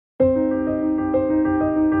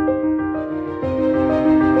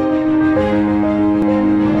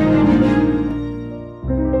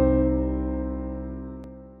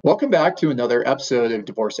Welcome back to another episode of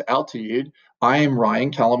Divorce at Altitude. I am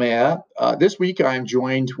Ryan Kalamaya. This week I'm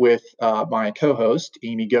joined with my co-host,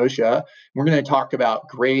 Amy Goscha. We're going to talk about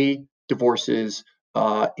gray divorces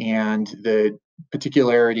and the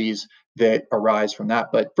particularities that arise from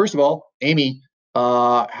that. But first of all, Amy,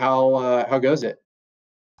 how goes it?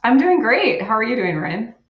 I'm doing great. How are you doing,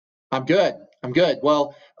 Ryan? I'm good. I'm good.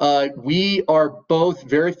 Well, we are both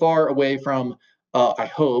very far away from, I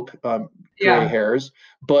hope, gray Yeah. hairs.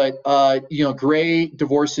 But gray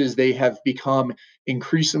divorces, they have become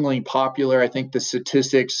increasingly popular. I think the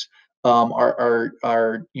statistics are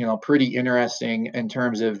pretty interesting in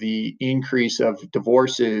terms of the increase of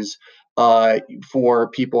divorces for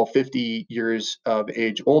people 50 years of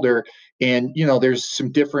age older. And there's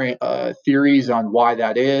some different theories on why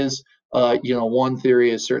that is. One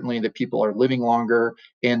theory is certainly that people are living longer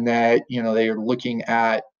and that, they are looking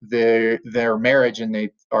at their marriage and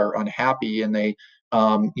they are unhappy and they,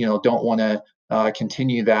 don't want to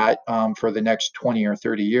continue that for the next 20 or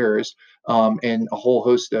 30 years, and a whole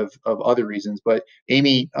host of other reasons. But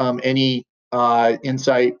Amy, any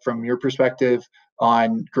insight from your perspective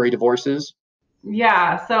on gray divorces?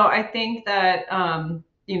 Yeah. So I think that,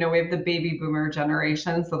 we have the baby boomer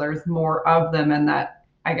generation, so there's more of them in that,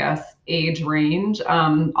 I guess, age range.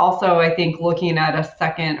 Also, I think looking at a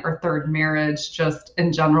second or third marriage, just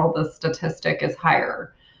in general, the statistic is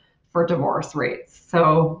higher for divorce rates.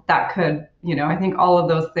 So that could, I think all of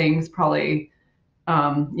those things probably,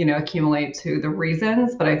 accumulate to the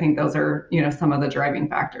reasons, but I think those are, some of the driving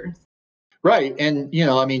factors. Right. And,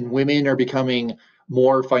 I mean, women are becoming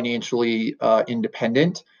more financially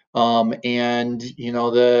independent. And,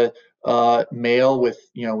 the male with,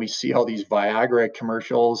 we see all these Viagra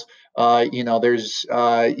commercials, there's,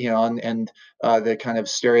 the kind of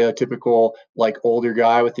stereotypical like older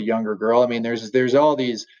guy with the younger girl. I mean, there's all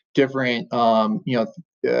these different,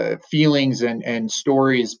 feelings and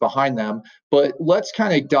stories behind them. But let's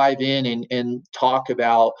kind of dive in and talk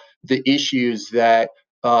about the issues that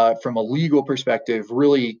from a legal perspective,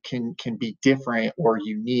 really can be different or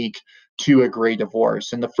unique to a gray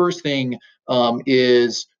divorce. And the first thing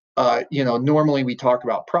is, normally we talk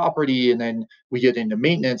about property and then we get into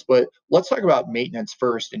maintenance, but let's talk about maintenance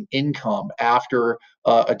first and income after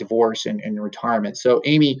a divorce and retirement. So,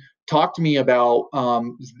 Amy, talk to me about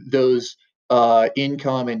those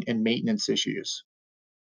income and maintenance issues.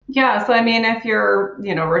 Yeah, so I mean, if you're,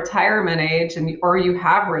 retirement age and or you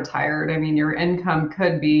have retired, I mean, your income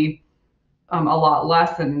could be a lot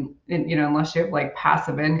less unless you have like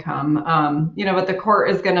passive income. But the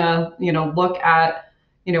court is gonna, look at,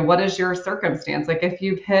 what is your circumstance? Like if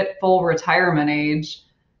you've hit full retirement age,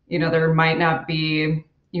 there might not be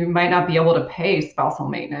you might not be able to pay spousal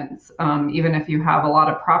maintenance, even if you have a lot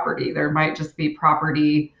of property. There might just be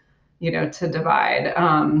property, to divide.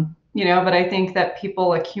 But I think that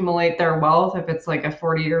people accumulate their wealth if it's like a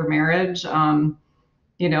 40-year marriage.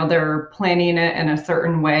 They're planning it in a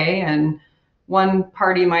certain way, and one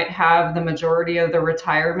party might have the majority of the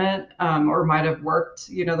retirement, or might have worked,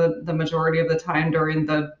 the majority of the time during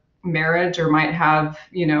the marriage, or might have,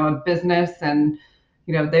 a business and,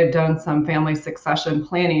 they've done some family succession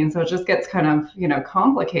planning. So it just gets kind of,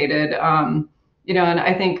 complicated. And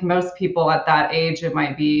I think most people at that age, it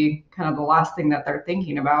might be kind of the last thing that they're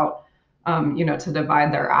thinking about, to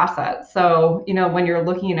divide their assets. So, when you're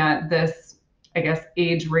looking at this, I guess,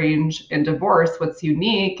 age range in divorce, what's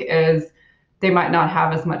unique is they might not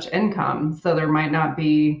have as much income. So there might not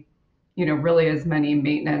be, really as many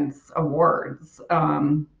maintenance awards.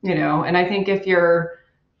 And I think if you're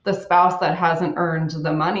the spouse that hasn't earned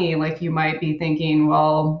the money, like you might be thinking,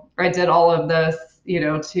 well, I did all of this,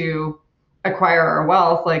 to acquire our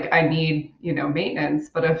wealth, like I need, maintenance.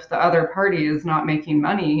 But if the other party is not making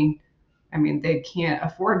money, I mean, they can't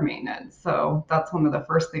afford maintenance. So that's one of the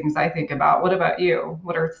first things I think about. What about you?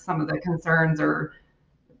 What are some of the concerns or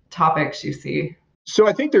topics you see? So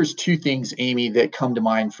I think there's two things, Amy, that come to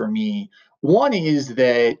mind for me. One is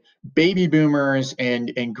that baby boomers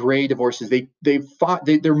and gray divorces,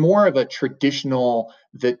 they're more of a traditional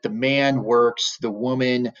that the man works, the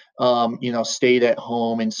woman stayed at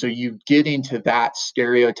home. And so you get into that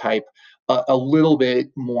stereotype a little bit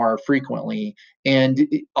more frequently. And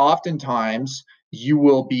oftentimes you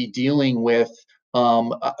will be dealing with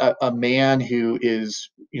a man who is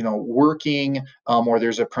working, or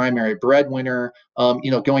there's a primary breadwinner.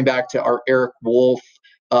 Going back to our Eric Wolf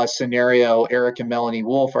scenario, Eric and Melanie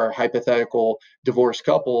Wolf, our hypothetical divorced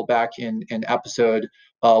couple back in episode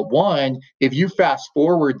one, if you fast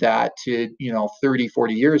forward that to 30,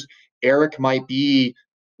 40 years, Eric might be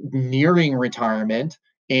nearing retirement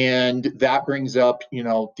And that brings up,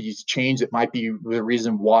 these change that might be the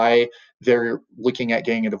reason why they're looking at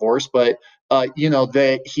getting a divorce. But,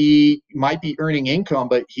 that he might be earning income,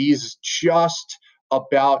 but he's just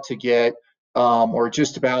about to get, or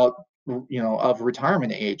just about, of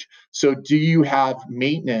retirement age. So do you have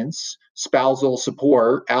maintenance, spousal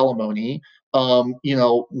support, alimony,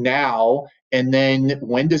 now, and then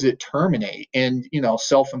when does it terminate? And,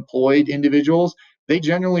 self-employed individuals, they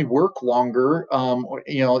generally work longer,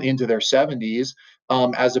 into their 70s,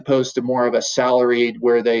 as opposed to more of a salaried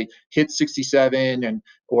where they hit 67 and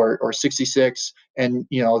or 66, and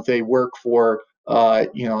they work for,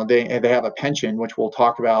 they have a pension, which we'll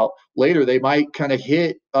talk about later. They might kind of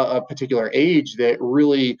hit a particular age that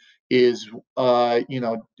really is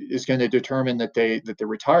is going to determine that they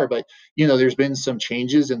retire. But there's been some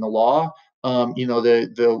changes in the law.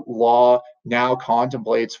 The law now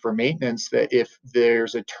contemplates for maintenance that if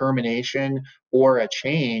there's a termination or a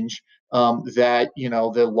change, that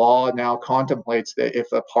the law now contemplates that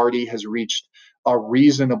if a party has reached a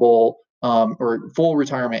reasonable, or full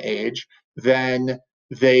retirement age, then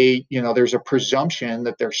there's a presumption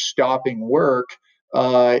that they're stopping work,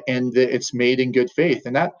 and that it's made in good faith.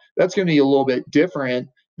 And that's going to be a little bit different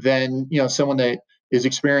than someone that is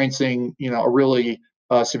experiencing a really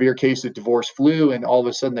severe case of divorce flu, and all of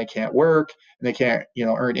a sudden they can't work and they can't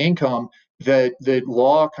earn income. That the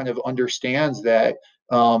law kind of understands that,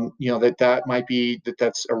 that might be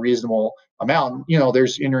that's a reasonable amount.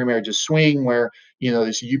 There's intermarriages swing where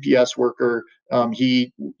this UPS worker,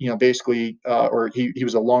 he basically, or he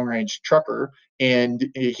was a long range trucker,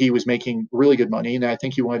 and he was making really good money, and I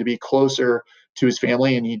think he wanted to be closer to his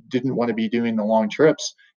family, and he didn't want to be doing the long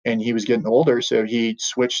trips, and he was getting older, so he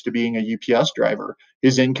switched to being a UPS driver.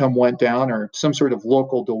 His income went down, or some sort of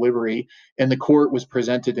local delivery, and the court was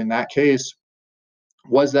presented in that case,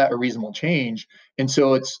 was that a reasonable change? And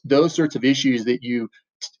so it's those sorts of issues that you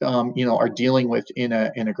are dealing with in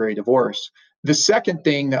a gray divorce. The second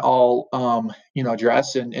thing that I'll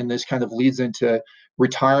address, and this kind of leads into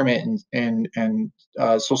retirement and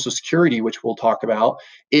Social Security, which we'll talk about,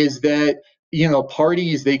 is that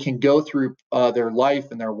parties, they can go through their life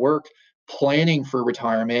and their work planning for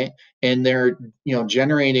retirement, and they're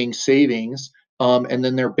generating savings, and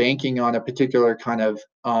then they're banking on a particular kind of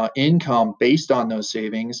income based on those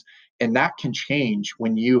savings. And that can change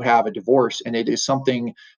when you have a divorce. And it is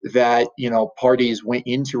something that parties went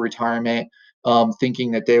into retirement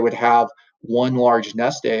thinking that they would have one large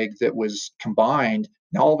nest egg that was combined.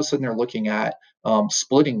 Now all of a sudden they're looking at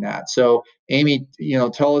splitting that. So Amy,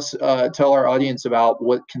 tell our audience about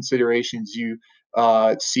what considerations you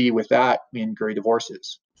see with that in gray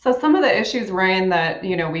divorces. So some of the issues, Ryan, that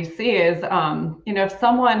we see is, if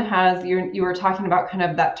someone has, you were talking about kind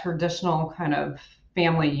of that traditional kind of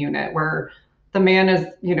family unit where the man is,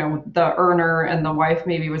 the earner, and the wife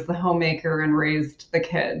maybe was the homemaker and raised the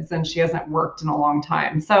kids, and she hasn't worked in a long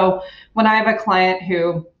time. So when I have a client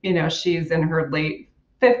who, she's in her late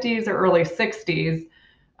 50s or early 60s,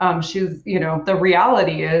 she's, the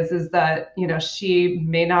reality is that,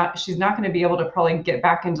 she's not going to be able to probably get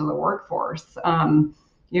back into the workforce,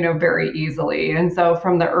 very easily. And so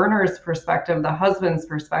from the earner's perspective, the husband's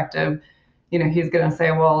perspective, he's going to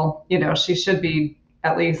say, well, she should be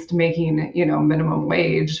at least making, minimum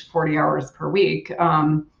wage, 40 hours per week.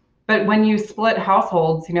 But when you split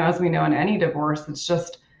households, as we know in any divorce, it's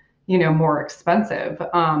just, more expensive.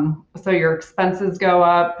 So your expenses go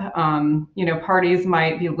up. Parties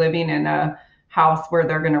might be living in a house where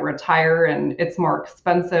they're going to retire and it's more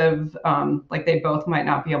expensive. Like they both might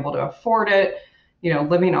not be able to afford it,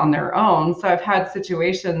 living on their own. So I've had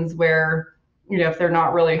situations where, if they're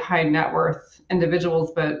not really high net worth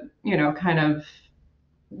individuals, but, kind of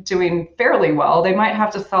doing fairly well, they might have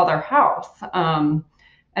to sell their house.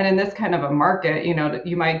 And in this kind of a market,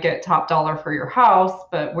 you might get top dollar for your house,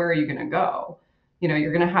 but where are you going to go?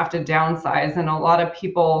 You're going to have to downsize. And a lot of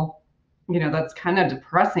people, that's kind of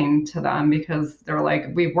depressing to them because they're like,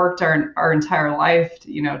 we've worked our entire life,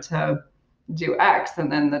 to do X, and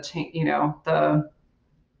then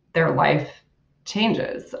their life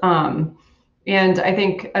changes. And I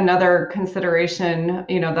think another consideration,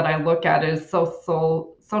 that I look at is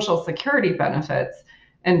social security benefits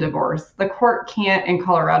in divorce. The court can't in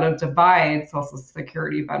Colorado divide social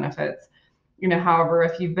security benefits. However,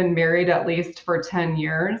 if you've been married at least for 10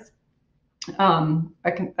 years,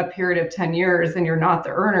 a period of 10 years, and you're not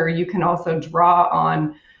the earner, you can also draw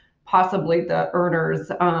on possibly the earner's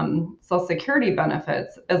Social Security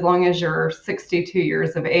benefits as long as you're 62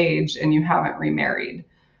 years of age and you haven't remarried.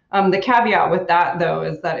 The caveat with that, though,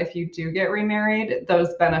 is that if you do get remarried,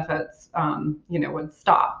 those benefits, would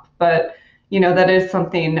stop. But that is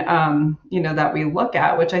something, that we look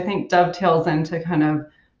at, which I think dovetails into kind of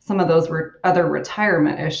some of those other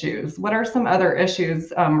retirement issues. What are some other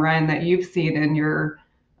issues, Ryan, that you've seen in your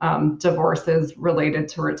divorces related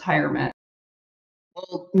to retirement?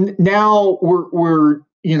 Well, now we're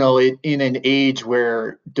in an age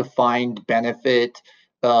where defined benefit,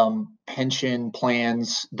 pension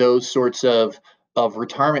plans, those sorts of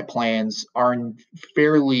retirement plans are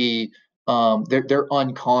fairly they're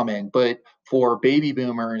uncommon. But for baby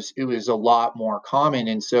boomers, it was a lot more common.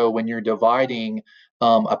 And so when you're dividing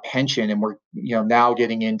a pension, and we're now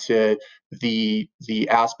getting into the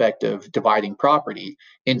aspect of dividing property,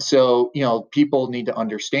 and so people need to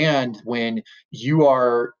understand when you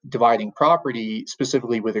are dividing property,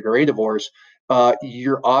 specifically with a gray divorce,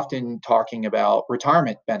 you're often talking about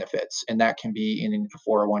retirement benefits, and that can be in a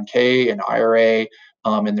 401k, an IRA,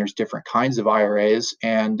 and there's different kinds of IRAs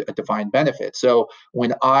and a defined benefit. So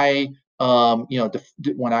when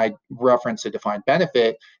when I reference a defined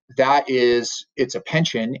benefit, it's a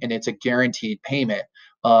pension and it's a guaranteed payment.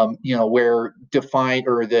 Where defined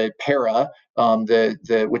or the para,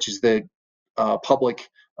 the which is the public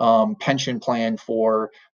pension plan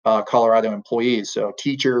for Colorado employees. So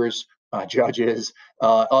teachers, judges,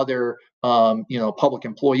 other public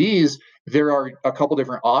employees. There are a couple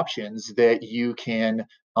different options that you can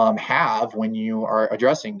have when you are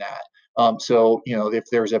addressing that. If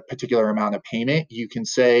there's a particular amount of payment, you can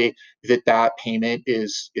say that payment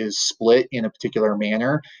is split in a particular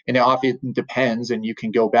manner, and it often depends. And you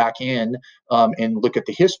can go back in and look at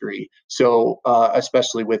the history. So,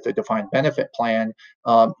 especially with the defined benefit plan,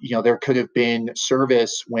 there could have been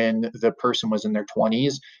service when the person was in their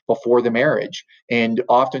 20s before the marriage, and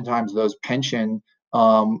oftentimes those pension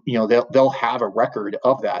they'll have a record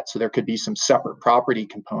of that. So there could be some separate property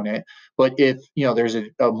component. But if there's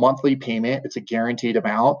a monthly payment, it's a guaranteed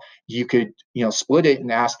amount, you could split it and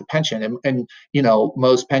ask the pension. And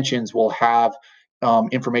most pensions will have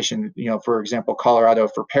information. For example, Colorado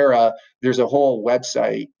for para, there's a whole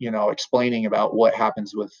website explaining about what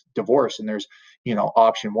happens with divorce, and there's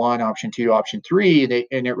option one, option two, option three,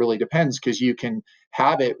 and it really depends, because you can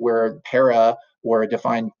have it where para or a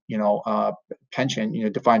defined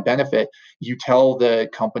pension, defined benefit, you tell the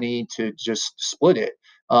company to just split it.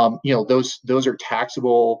 Those are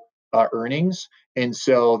taxable earnings, and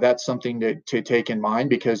so that's something to take in mind,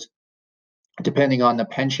 because depending on the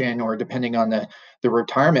pension or depending on the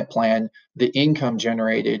retirement plan, the income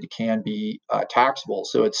generated can be taxable.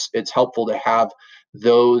 So it's helpful to have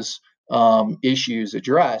those issues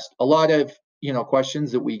addressed. A lot of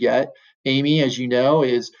questions that we get, Amy, as you know,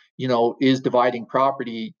 is dividing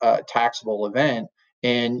property a taxable event?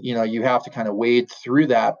 And you have to kind of wade through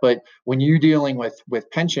that. But when you're dealing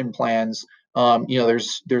with pension plans,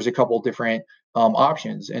 there's a couple different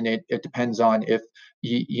options, and it depends on if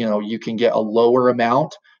you can get a lower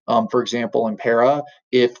amount. For example, in para,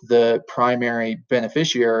 if the primary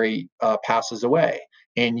beneficiary passes away,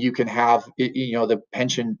 and you can have the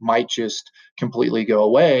pension might just completely go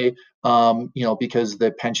away, because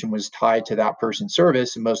the pension was tied to that person's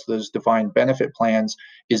service, and most of those defined benefit plans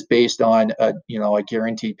is based on a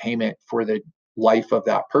guaranteed payment for the life of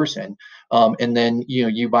that person. And then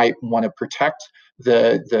you might want to protect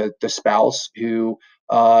the spouse who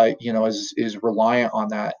is reliant on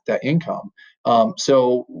that income.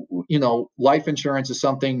 So life insurance is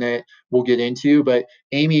something that we'll get into. But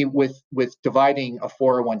Amy, with dividing a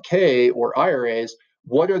 401k or IRAs,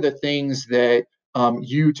 what are the things that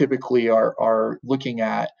you typically are looking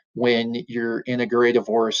at when you're in a gray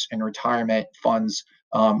divorce and retirement funds,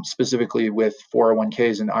 specifically with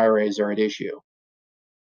 401ks and IRAs are at issue?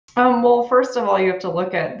 Well, first of all, you have to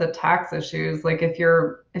look at the tax issues. Like if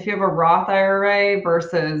you have a Roth IRA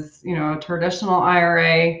versus a traditional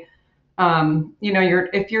IRA,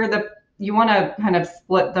 if you're you want to kind of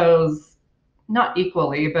split those, not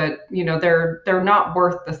equally, but they're not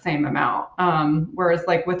worth the same amount. Whereas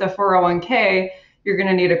like with a 401k, you're going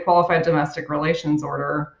to need a qualified domestic relations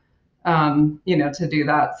order, to do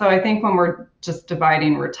that. So I think when we're just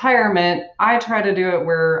dividing retirement, I try to do it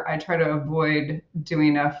where I try to avoid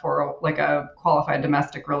doing like a qualified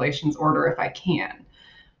domestic relations order if I can.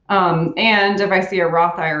 And if I see a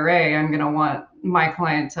Roth IRA, I'm going to want my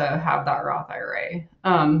client to have that Roth IRA.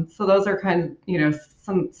 So those are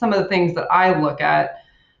some of the things that I look at.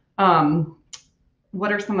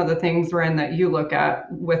 What are some of the things, Ren, that you look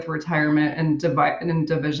at with retirement and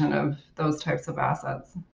division of those types of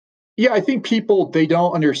assets? Yeah, I think people, they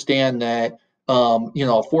don't understand that a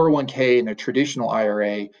 401k and a traditional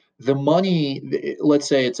IRA, the money, let's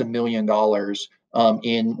say it's $1 million,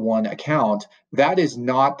 in one account, that is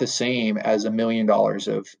not the same as $1 million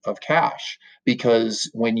of cash. Because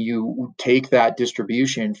when you take that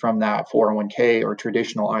distribution from that 401k or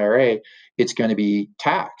traditional IRA, it's going to be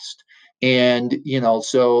taxed. And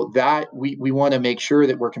so that we want to make sure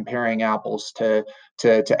that we're comparing apples to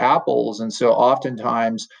apples. And so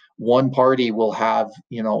oftentimes one party will have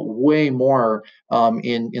way more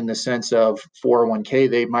in the sense of 401k.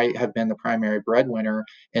 They might have been the primary breadwinner,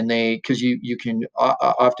 and because you can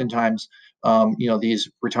oftentimes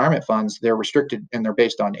these retirement funds, they're restricted and they're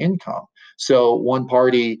based on income. So one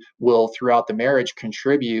party will, throughout the marriage,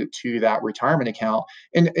 contribute to that retirement account,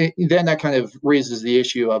 and then that kind of raises the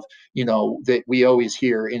issue of that we always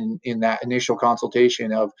hear in that initial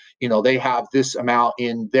consultation of they have this amount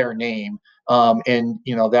in their name, and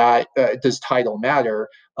that does title matter?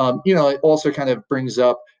 It also kind of brings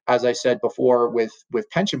up, as I said before, with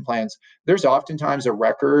pension plans, there's oftentimes a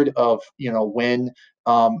record of when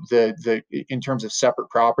the in terms of separate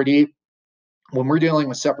property, when we're dealing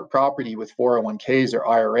with separate property with 401ks or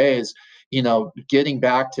IRAs, getting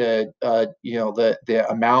back to the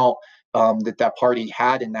amount that party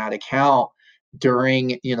had in that account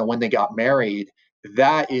during when they got married.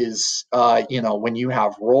 That is when you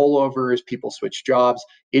have rollovers, people switch jobs,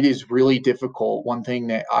 it is really difficult. One thing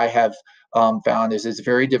that I have found is it's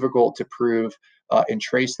very difficult to prove and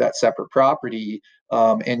trace that separate property.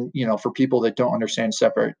 And for people that don't understand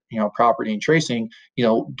separate property and tracing,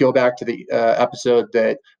 go back to the episode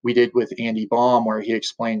that we did with Andy Baum where he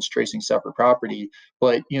explains tracing separate property.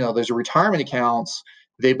 But those retirement accounts,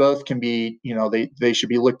 they both can be, they should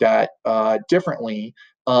be looked at differently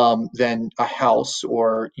than a house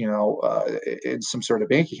or in some sort of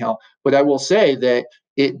bank account. But I will say that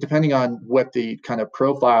depending on what the kind of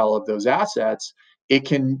profile of those assets, it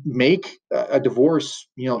can make a divorce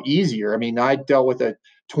easier. I mean, I dealt with a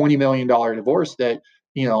 $20 million divorce that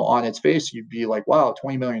on its face you'd be like, wow,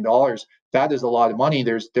 $20 million, that is a lot of money.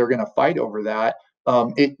 They're going to fight over that.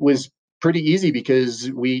 It was pretty easy because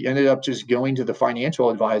we ended up just going to the financial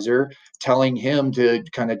advisor, telling him to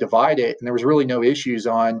kind of divide it, and there was really no issues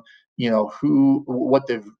on what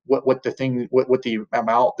the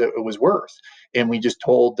amount that it was worth. And we just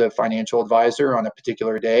told the financial advisor on a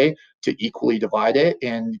particular day to equally divide it,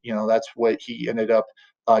 and that's what he ended up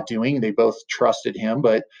doing. They both trusted him,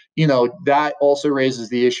 but that also raises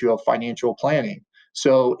the issue of financial planning.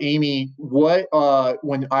 So, Amy, what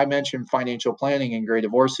when I mention financial planning in gray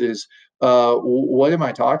divorces, what am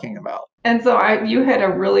I talking about? And so you hit a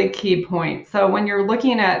really key point. So when you're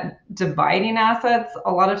looking at dividing assets,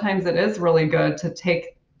 a lot of times it is really good to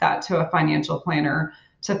take that to a financial planner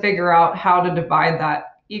to figure out how to divide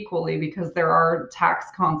that equally, because there are tax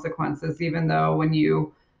consequences. Even though when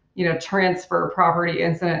transfer property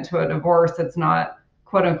incident to a divorce, it's not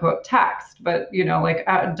quote unquote taxed, but like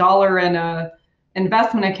a dollar in a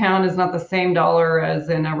investment account is not the same dollar as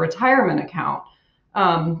in a retirement account.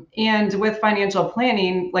 And with financial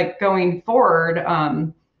planning, like going forward,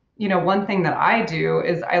 one thing that I do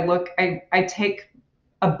is I take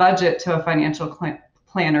a budget to a financial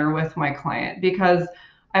planner with my client, because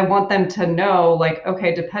I want them to know, like,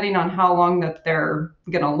 okay, depending on how long that they're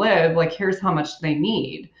going to live, like, here's how much they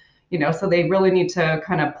need, so they really need to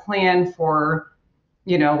kind of plan for,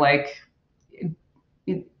 like,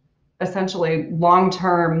 essentially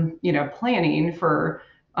long-term, planning for,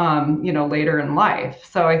 later in life.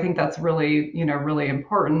 So I think that's really, really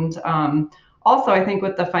important. Also, I think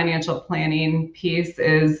with the financial planning piece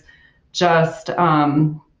is just,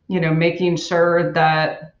 making sure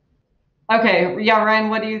that, okay, yeah, Ryan,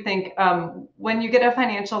 what do you think? When you get a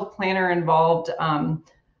financial planner involved,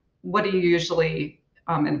 what do you usually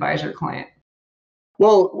advise your client?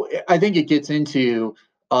 Well, I think it gets into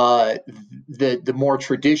uh, the more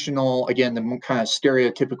traditional, again, the more kind of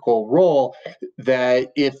stereotypical role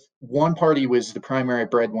that if one party was the primary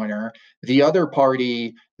breadwinner, the other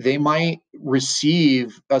party, they might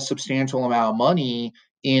receive a substantial amount of money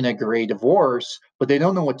in a gray divorce, but they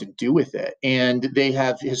don't know what to do with it. And they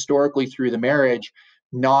have historically through the marriage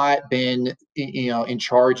not been in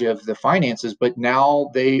charge of the finances, but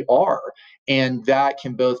now they are. And that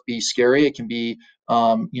can both be scary. It can be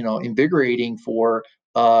invigorating for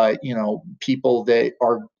people that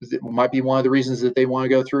might be one of the reasons that they want to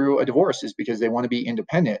go through a divorce is because they want to be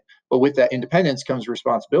independent. But with that independence comes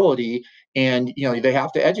responsibility, and they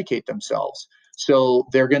have to educate themselves. So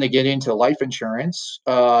they're going to get into life insurance,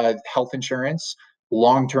 health insurance,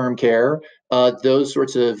 long-term care, those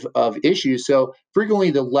sorts of issues. So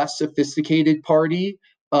frequently, the less sophisticated party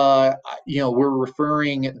we're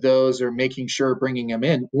referring those or making sure bringing them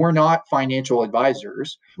in. We're not financial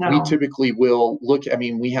advisors. We No. typically will look, I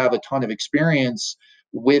mean, we have a ton of experience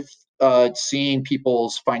with seeing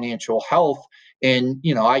people's financial health. And,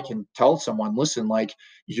 I can tell someone, listen, like,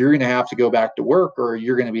 you're going to have to go back to work or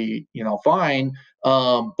you're going to be, fine.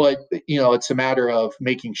 But, it's a matter of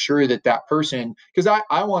making sure that that person, because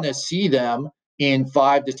I want to see them in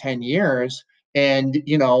 5 to 10 years, and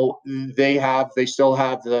they still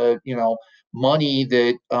have the money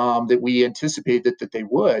that we anticipate that they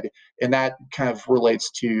would, and that kind of relates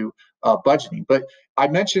to budgeting. But I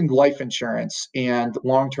mentioned life insurance and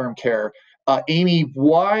long-term care. Amy,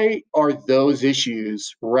 why are those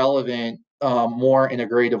issues relevant more in a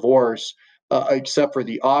gray divorce, except for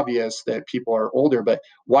the obvious that people are older? But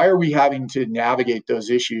why are we having to navigate those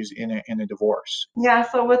issues in a divorce? Yeah,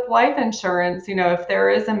 so with life insurance, if there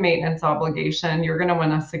is a maintenance obligation, you're going to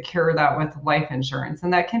want to secure that with life insurance.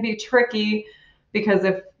 And that can be tricky because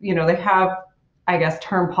if, they have, I guess,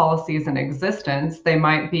 term policies in existence, they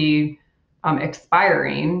might be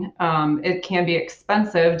expiring. It can be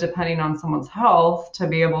expensive depending on someone's health to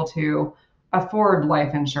be able to afford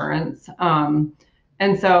life insurance.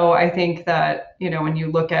 And so I think that, when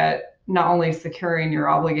you look at not only securing your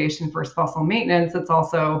obligation for spousal maintenance, it's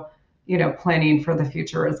also planning for the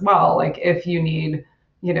future as well. Like if you need,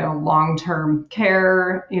 long-term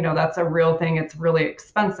care, that's a real thing. It's really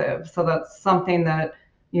expensive. So that's something that,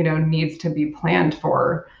 needs to be planned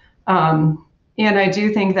for. And I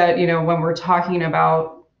do think that, when we're talking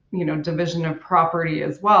about, division of property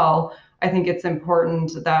as well, I think it's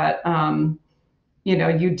important that,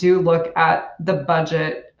 you do look at the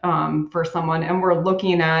budget for someone, and we're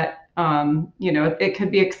looking at it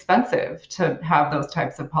could be expensive to have those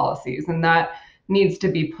types of policies, and that needs to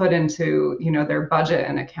be put into, their budget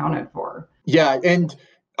and accounted for. Yeah, and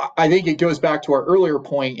I think it goes back to our earlier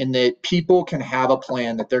point in that people can have a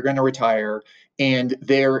plan that they're going to retire, and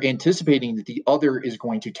they're anticipating that the other is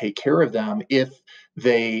going to take care of them if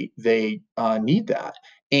they need that.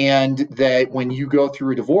 And that when you go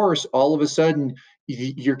through a divorce, all of a sudden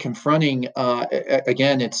you're confronting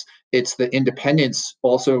again, it's the independence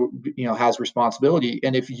also has responsibility.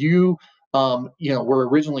 And if you were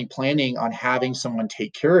originally planning on having someone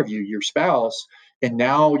take care of you, your spouse, and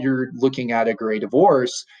now you're looking at a gray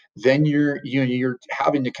divorce, then you're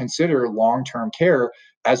having to consider long-term care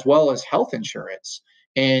as well as health insurance,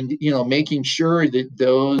 and making sure that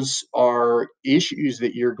those are issues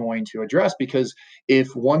that you're going to address. Because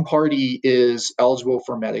if one party is eligible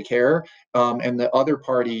for Medicare, and the other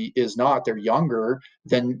party is not, they're younger,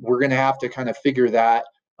 then we're going to have to kind of figure that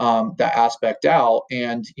aspect out.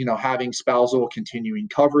 And having spousal continuing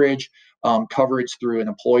coverage, coverage through an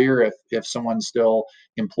employer if someone's still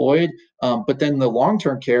employed. But then the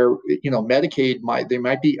long-term care, Medicaid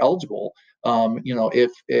might be eligible,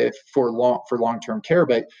 if for long-term care,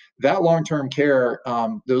 but that long-term care,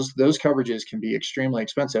 those coverages can be extremely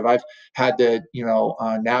expensive. I've had to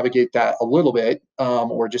navigate that a little bit,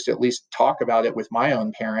 or just at least talk about it with my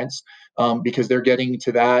own parents, because they're getting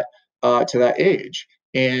to that age.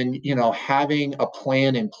 And having a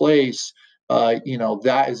plan in place,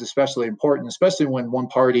 that is especially important, especially when one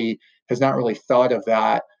party has not really thought of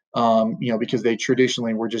that, because they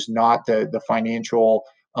traditionally were just not the financial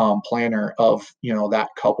planner of that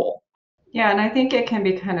couple. Yeah, and I think it can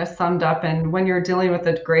be kind of summed up. And when you're dealing with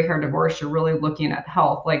a gray hair divorce, you're really looking at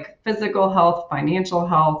health, like physical health, financial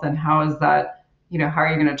health, and how is that, how are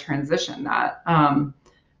you going to transition that?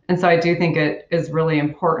 And so I do think it is really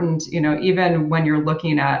important, even when you're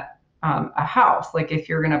looking at a house, like if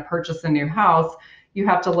you're going to purchase a new house, you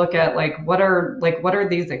have to look at what are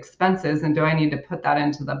these expenses, and do I need to put that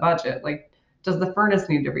into the budget? Like, does the furnace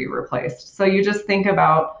need to be replaced? So you just think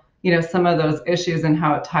about, some of those issues and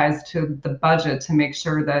how it ties to the budget to make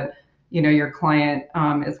sure that, your client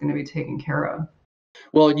is going to be taken care of.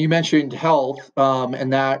 Well, and you mentioned health,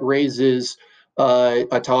 and that raises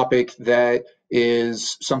a topic that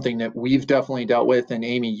is something that we've definitely dealt with, and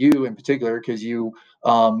Amy, you in particular, because you,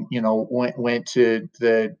 went to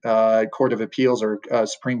the Court of Appeals or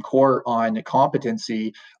Supreme Court on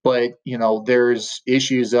competency. But there's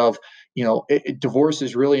issues of, divorce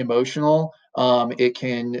is really emotional. It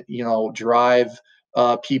can, drive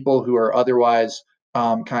people who are otherwise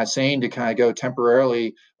kind of sane to kind of go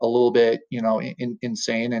temporarily a little bit,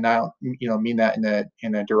 insane. And I don't, mean that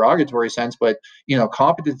in a derogatory sense, but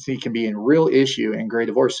competency can be a real issue in gray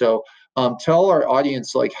divorce. So tell our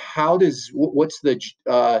audience, like, what's the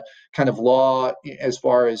kind of law as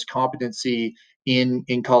far as competency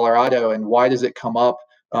in Colorado, and why does it come up,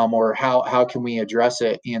 or how can we address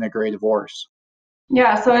it in a gray divorce?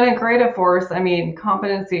 Yeah, so in a grade of force, I mean,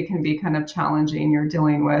 competency can be kind of challenging. You're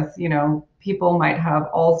dealing with, people might have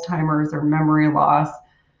Alzheimer's or memory loss.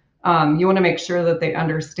 You want to make sure that they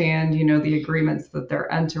understand, the agreements that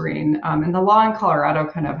they're entering. And the law in Colorado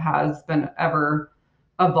kind of has been ever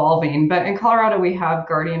evolving. But in Colorado, we have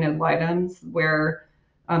guardian ad litems where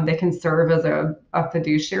they can serve as a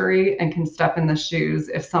fiduciary and can step in the shoes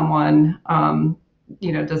if someone,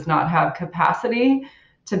 does not have capacity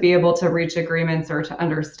to be able to reach agreements or to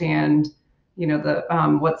understand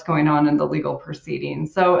the what's going on in the legal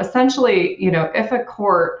proceedings. So essentially, if a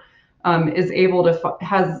court is able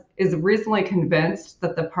to is reasonably convinced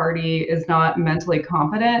that the party is not mentally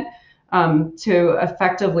competent to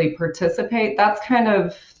effectively participate, that's kind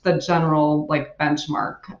of the general like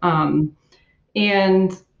benchmark.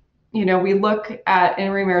 And we look at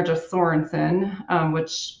in remarriage of Sorensen,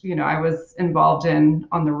 which I was involved in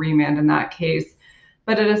on the remand in that case,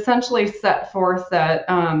 but it essentially set forth that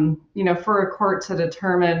for a court to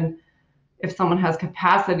determine if someone has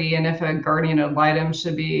capacity and if a guardian ad litem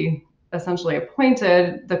should be essentially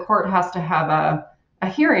appointed, the court has to have a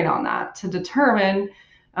hearing on that to determine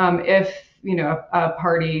if a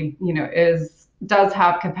party does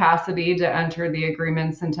have capacity to enter the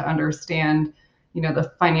agreements and to understand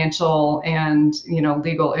the financial and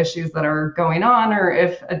legal issues that are going on, or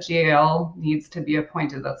if a GAL needs to be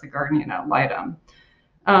appointed that's a guardian ad litem.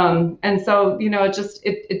 And so,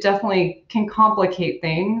 it definitely can complicate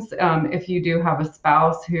things if you do have a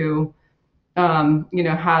spouse who,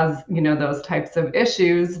 has, those types of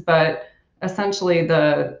issues. But essentially,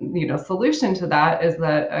 the, solution to that is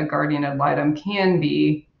that a guardian ad litem can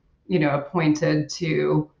be, appointed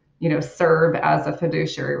to, serve as a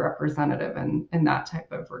fiduciary representative in that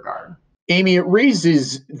type of regard. Amy, it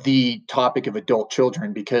raises the topic of adult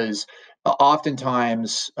children because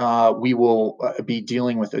oftentimes we will be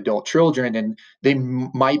dealing with adult children, and they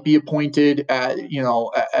might be appointed,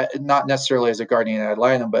 not necessarily as a guardian ad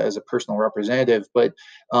litem, but as a personal representative. But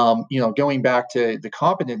going back to the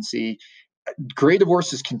competency, gray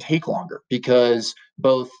divorces can take longer because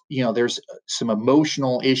both there's some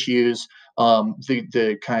emotional issues,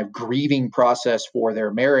 the kind of grieving process for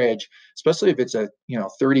their marriage, especially if it's a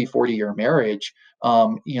 30-40 year marriage.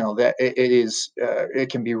 That it is it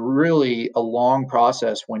can be really a long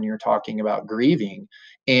process when you're talking about grieving.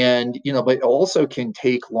 And but it also can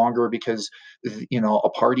take longer because a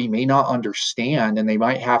party may not understand, and they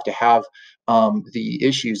might have to have the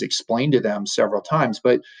issues explained to them several times.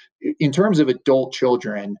 But in terms of adult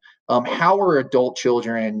children, how are adult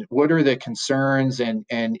children? What are the concerns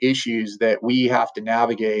and issues that we have to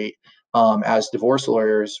navigate as divorce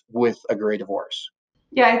lawyers with a gray divorce?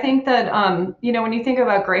 Yeah, I think that when you think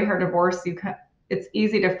about gray hair divorce, it's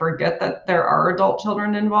easy to forget that there are adult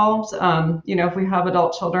children involved. If we have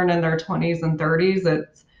adult children in their 20s and 30s,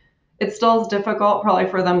 it still is difficult probably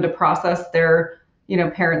for them to process their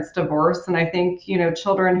parents' divorce. And I think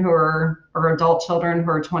children who are or adult children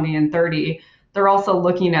who are 20 and 30, they're also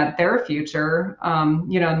looking at their future.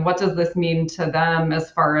 And what does this mean to them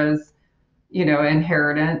as far as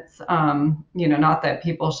inheritance. Not that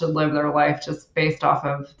people should live their life just based off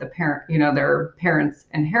of their parents'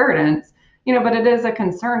 inheritance, but it is a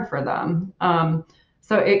concern for them.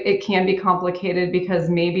 So it can be complicated because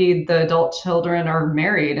maybe the adult children are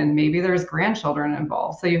married and maybe there's grandchildren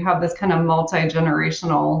involved. So you have this kind of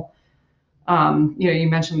multi-generational, you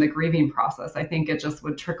mentioned the grieving process. I think it just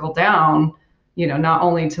would trickle down, not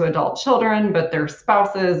only to adult children, but their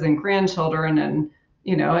spouses and grandchildren. And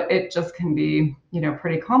it just can be,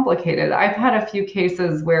 pretty complicated. I've had a few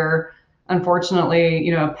cases where, unfortunately,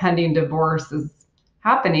 a pending divorce is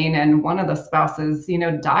happening, and one of the spouses,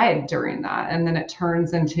 died during that, and then it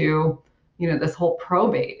turns into, this whole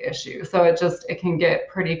probate issue. So it can get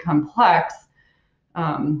pretty complex,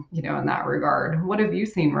 in that regard. What have you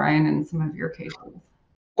seen, Ryan, in some of your cases?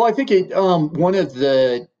 Well, I think one of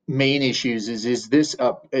the main issues is this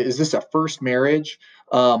a first marriage?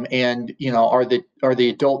 And are the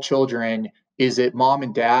adult children, is it mom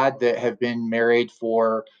and dad that have been married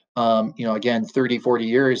for again 30-40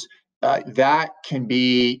 years? That can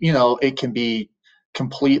be, it can be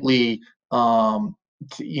completely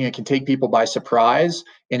it can take people by surprise,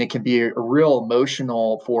 and it can be a real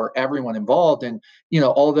emotional for everyone involved. And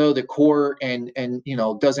although the court and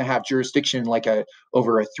doesn't have jurisdiction like a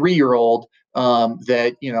over a 3-year-old,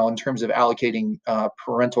 that in terms of allocating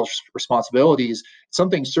parental responsibilities,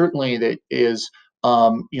 something certainly that is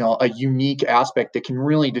a unique aspect that can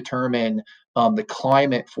really determine the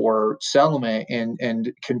climate for settlement,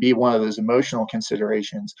 and can be one of those emotional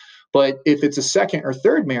considerations. But if it's a second or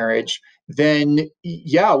third marriage, then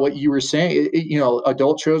yeah, what you were saying,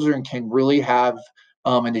 adult children can really have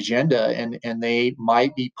an agenda, and they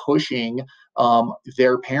might be pushing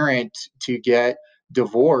their parent to get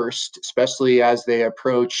divorced, especially as they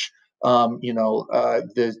approach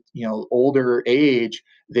the older age.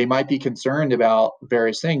 They might be concerned about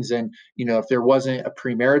various things, and if there wasn't a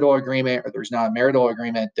premarital agreement, or there's not a marital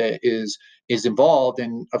agreement that is involved,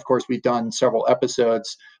 and of course we've done several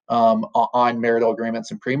episodes on marital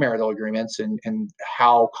agreements and premarital agreements, and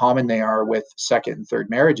how common they are with second and third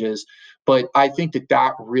marriages. But I think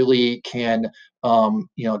that really can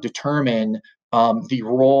determine the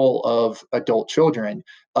role of adult children.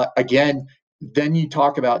 Again, then you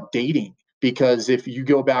talk about dating, because if you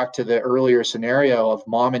go back to the earlier scenario of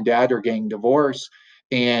mom and dad are getting divorced,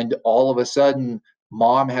 and all of a sudden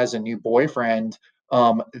mom has a new boyfriend,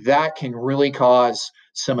 that can really cause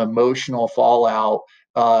some emotional fallout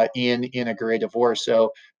in a gray divorce.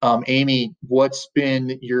 So, Amy, what's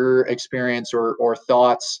been your experience or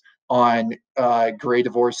thoughts on gray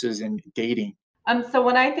divorces and dating? So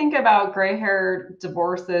when I think about gray hair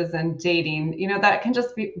divorces and dating, that can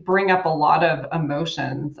just bring up a lot of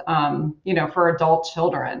emotions, for adult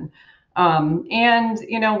children. And,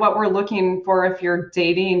 what we're looking for if you're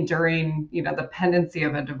dating during, the pendency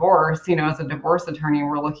of a divorce, as a divorce attorney,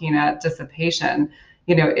 we're looking at dissipation.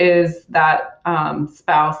 Is that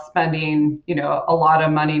spouse spending, a lot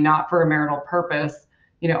of money, not for a marital purpose,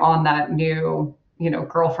 on that new,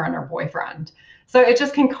 girlfriend or boyfriend? So it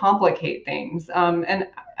just can complicate things. And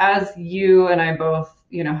as you and I both,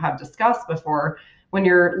 have discussed before, when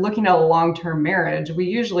you're looking at a long-term marriage, we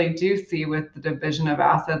usually do see with the division of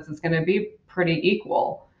assets is going to be pretty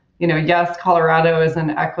equal. Yes, Colorado is an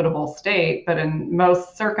equitable state, but in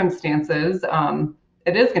most circumstances,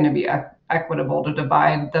 it is going to be equitable to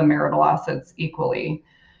divide the marital assets equally.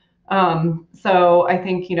 So I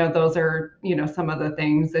think, those are, some of the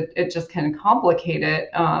things that it just can complicate it.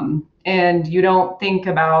 And you don't think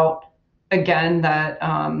about, again, that,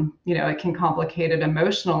 it can complicate it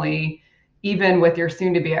emotionally, even with your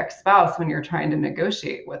soon to be ex-spouse when you're trying to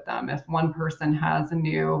negotiate with them. If one person has a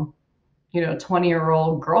new,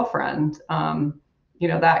 20-year-old girlfriend,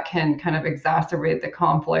 that can kind of exacerbate the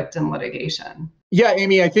conflict and litigation. Yeah,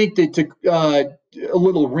 Amy, I think that to a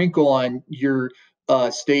little wrinkle on your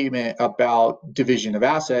statement about division of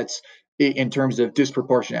assets in terms of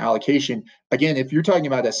disproportionate allocation. Again, if you're talking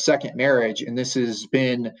about a second marriage, and this has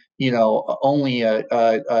been, only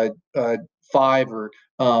a 5 or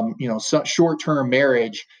short-term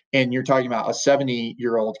marriage, and you're talking about a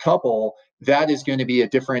 70-year-old couple, that is going to be a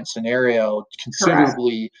different scenario Correct.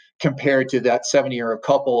 considerably compared to that 70-year-old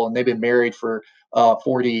couple, and they've been married for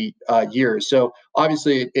 40 years. So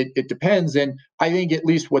obviously it depends. And I think at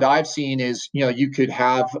least what I've seen is, you could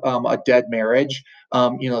have a dead marriage.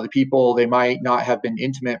 The people, they might not have been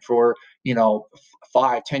intimate for,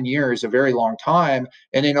 5, 10 years, a very long time.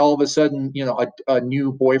 And then all of a sudden, a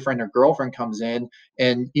new boyfriend or girlfriend comes in,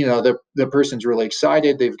 and, the person's really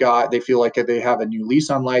excited. They feel like they have a new lease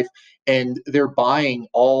on life, and they're buying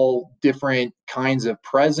all different kinds of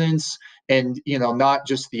presents, and not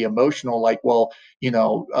just the emotional, like, well,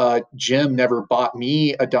 Jim never bought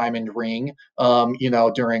me a diamond ring,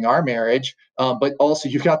 during our marriage, but also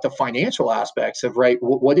you've got the financial aspects of, right,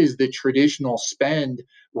 what is the traditional spend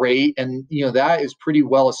rate, and that is pretty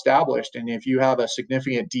well established, and if you have a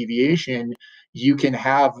significant deviation, you can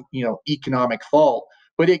have economic fault.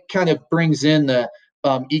 But it kind of brings in the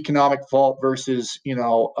economic fault versus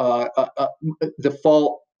the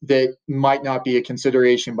fault that might not be a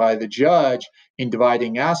consideration by the judge in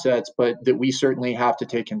dividing assets, but that we certainly have to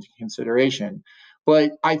take into consideration.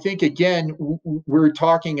 But I think, again, we're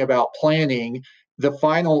talking about planning. The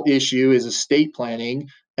final issue is estate planning,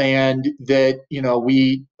 and that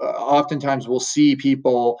we oftentimes will see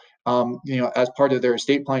people, as part of their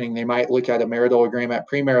estate planning, they might look at a marital agreement,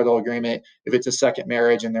 premarital agreement, if it's a second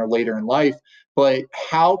marriage and they're later in life. But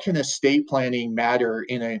how can estate planning matter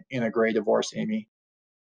in a gray divorce, Amy?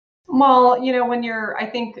 Well, I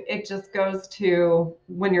think it just goes to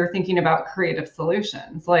when you're thinking about creative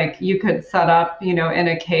solutions. Like you could set up, in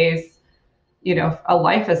a case, a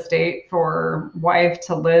life estate for wife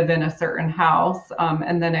to live in a certain house,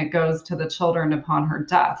 and then it goes to the children upon her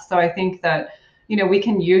death. So I think that, we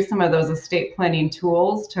can use some of those estate planning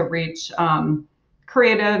tools to reach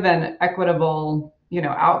creative and equitable,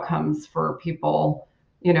 outcomes for people,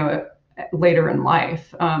 later in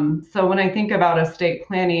life. So when I think about estate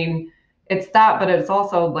planning, it's that, but it's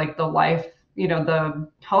also like the life, the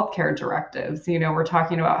healthcare directives. We're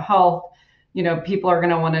talking about health. people are going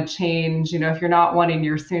to want to change, if you're not wanting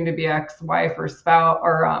your soon to be ex-wife or spouse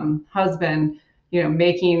or husband,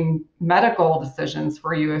 making medical decisions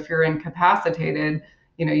for you if you're incapacitated,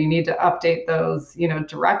 you need to update those,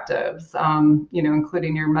 directives,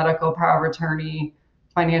 including your medical power of attorney,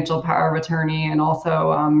 financial power of attorney, and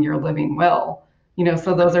also your living will.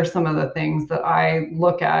 So those are some of the things that I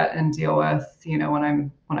look at and deal with,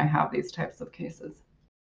 when I have these types of cases.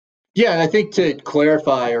 Yeah, and I think to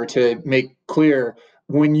clarify or to make clear,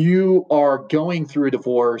 when you are going through a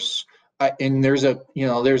divorce, and there's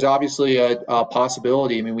obviously a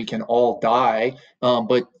possibility. I mean, we can all die,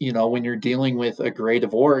 but when you're dealing with a gray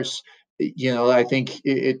divorce, I think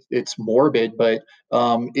it's morbid, but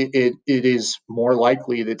it is more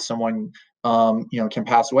likely that someone can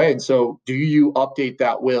pass away. And so, do you update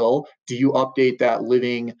that will? Do you update that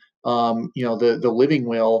living, the living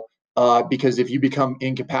will? Because if you become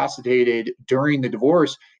incapacitated during the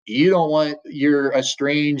divorce, you don't want your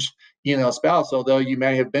estranged, spouse, although you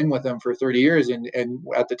may have been with them for 30 years, and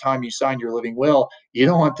at the time you signed your living will, you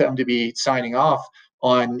don't want them to be signing off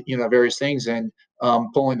on, various things and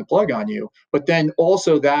pulling the plug on you. But then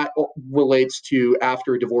also that relates to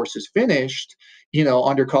after divorce is finished,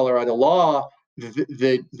 under Colorado law,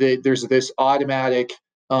 there's this automatic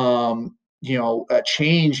a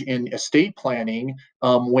change in estate planning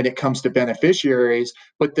when it comes to beneficiaries,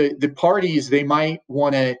 but the parties, they might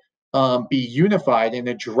want to be unified and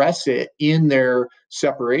address it in their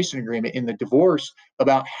separation agreement, in the divorce,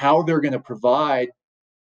 about how they're going to provide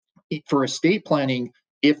for estate planning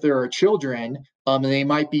if there are children. And they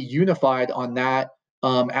might be unified on that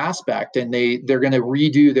aspect, and they're going to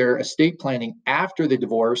redo their estate planning after the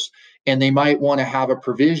divorce, and they might want to have a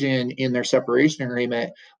provision in their separation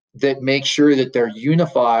agreement that makes sure that they're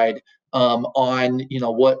unified on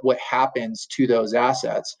what happens to those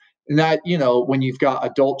assets. And that, when you've got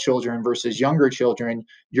adult children versus younger children,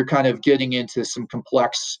 you're kind of getting into some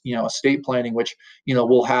complex estate planning, which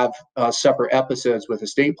we'll have separate episodes with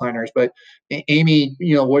estate planners. But Amy,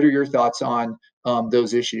 what are your thoughts on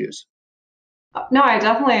those issues? No, I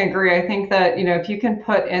definitely agree. I think that, if you can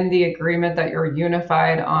put in the agreement that you're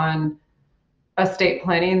unified on estate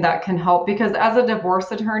planning, that can help. Because as a divorce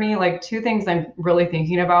attorney, like two things I'm really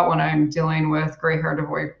thinking about when I'm dealing with gray hair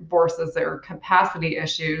divorces, there are capacity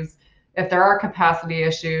issues. If there are capacity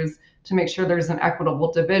issues, to make sure there's an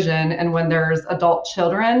equitable division. And when there's adult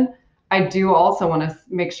children, I do also want to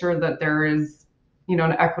make sure that there is, an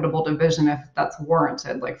equitable division if that's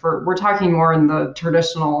warranted. Like we're talking more in the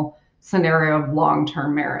traditional scenario of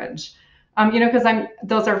long-term marriage. Because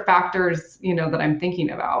those are factors, that I'm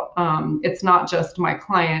thinking about. It's not just my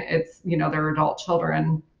client, it's, their adult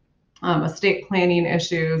children, estate planning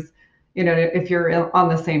issues. If you're on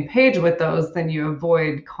the same page with those, then you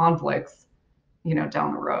avoid conflicts,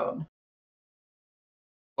 down the road.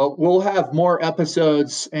 Well, we'll have more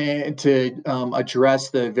episodes to address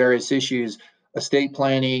the various issues: estate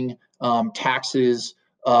planning, taxes,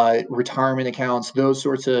 retirement accounts, those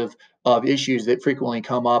sorts of issues that frequently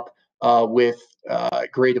come up with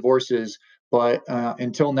gray divorces. But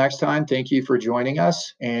until next time, thank you for joining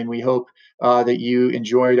us, and we hope that you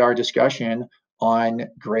enjoyed our discussion on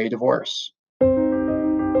gray divorce.